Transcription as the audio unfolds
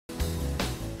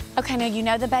Okay, now you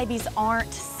know the babies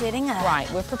aren't sitting up.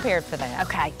 Right, we're prepared for that.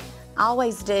 Okay. I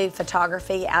always do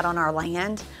photography out on our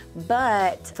land,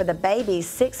 but for the baby's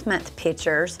 6-month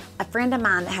pictures, a friend of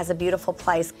mine that has a beautiful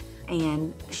place,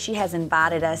 and she has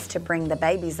invited us to bring the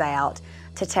babies out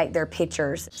to take their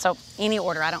pictures. So any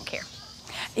order, I don't care.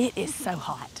 It is so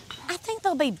hot. I think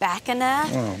they'll be back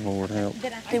enough. Oh, Lord help.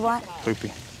 Do what?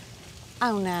 Poopy.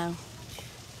 Oh, no.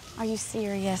 Are you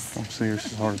serious? I'm serious,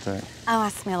 it's a heart attack. Oh, I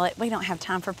smell it. We don't have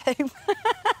time for poop.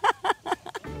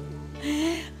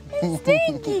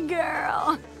 Stinky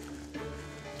girl.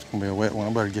 It's gonna be a wet one.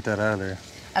 I better get that out of there.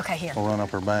 Okay, here. I'll run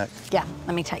up her back. Yeah,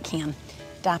 let me take him.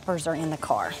 Diapers are in the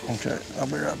car. Okay, I'll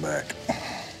be right back.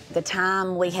 The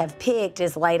time we have picked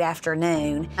is late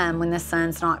afternoon when the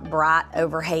sun's not bright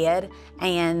overhead,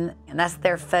 and that's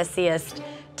their fussiest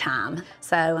time.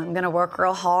 So I'm gonna work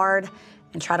real hard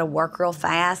and try to work real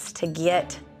fast to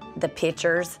get the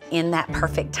pictures in that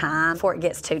perfect time before it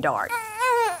gets too dark.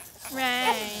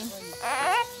 Rain.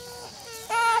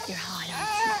 You're hot,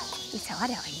 aren't you? It's hot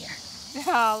out here.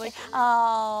 Holly.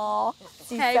 Oh,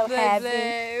 she's Hey, so Blue happy.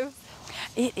 Blue.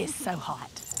 It is so hot.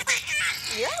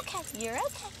 You're okay. You're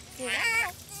okay. You're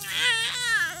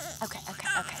okay. Okay.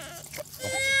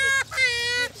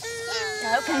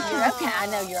 Okay, you're okay. I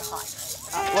know you're hot.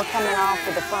 We're coming off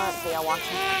to the front, so y'all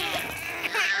watching.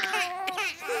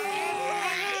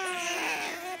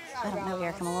 I don't know,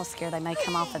 Eric. I'm a little scared they may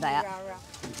come off of that.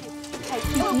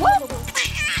 Whoop.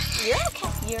 You're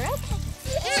okay. You're okay.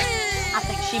 I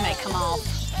think she may come off.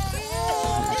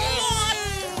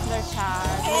 They're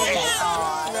tired.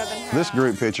 This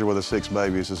group picture with the 6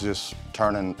 babies is just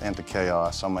turning into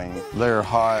chaos. I mean, they're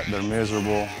hot, they're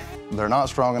miserable. They're not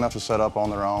strong enough to set up on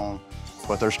their own,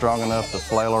 but they're strong enough to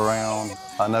flail around.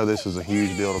 I know this is a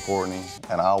huge deal to Courtney,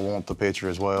 and I want the picture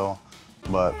as well,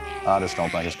 but I just don't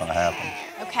think it's gonna happen.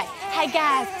 Okay. Hey,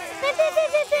 guys. Look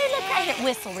right here.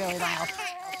 Whistle really loud.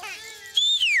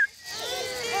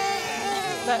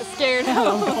 That scared him.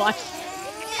 Oh, gosh.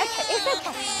 Okay, it's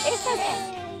okay. It's okay.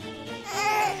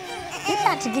 You've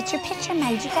got to get your picture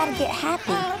made. You got to get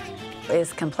happy.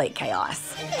 It's complete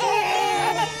chaos.